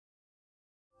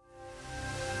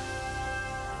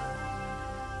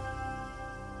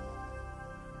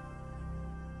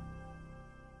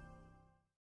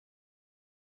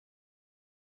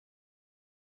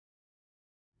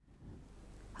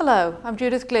Hello, I'm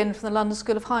Judith Glynn from the London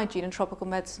School of Hygiene and Tropical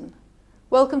Medicine.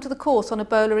 Welcome to the course on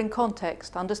Ebola in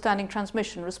Context, Understanding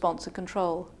Transmission, Response and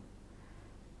Control.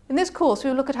 In this course we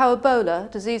will look at how Ebola, a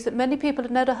disease that many people had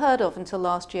never heard of until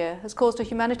last year, has caused a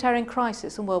humanitarian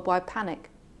crisis and worldwide panic.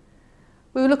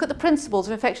 We will look at the principles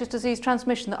of infectious disease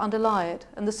transmission that underlie it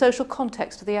and the social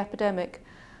context of the epidemic,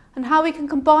 and how we can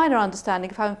combine our understanding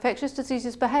of how infectious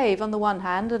diseases behave on the one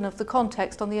hand and of the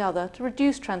context on the other to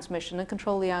reduce transmission and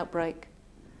control the outbreak.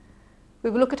 We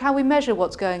will look at how we measure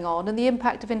what's going on and the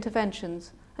impact of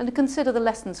interventions, and to consider the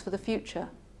lessons for the future.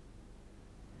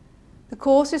 The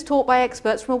course is taught by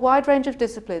experts from a wide range of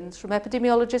disciplines, from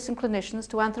epidemiologists and clinicians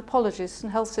to anthropologists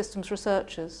and health systems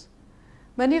researchers.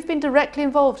 Many have been directly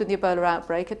involved in the Ebola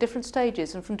outbreak at different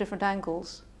stages and from different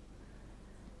angles.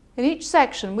 In each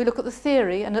section, we look at the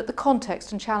theory and at the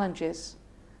context and challenges.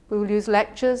 We will use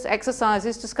lectures,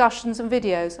 exercises, discussions and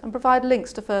videos, and provide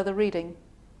links to further reading.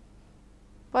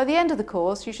 By the end of the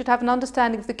course, you should have an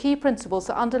understanding of the key principles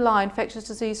that underlie infectious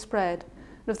disease spread,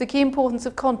 and of the key importance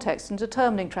of context in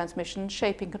determining transmission and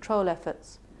shaping control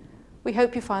efforts. We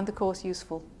hope you find the course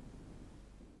useful.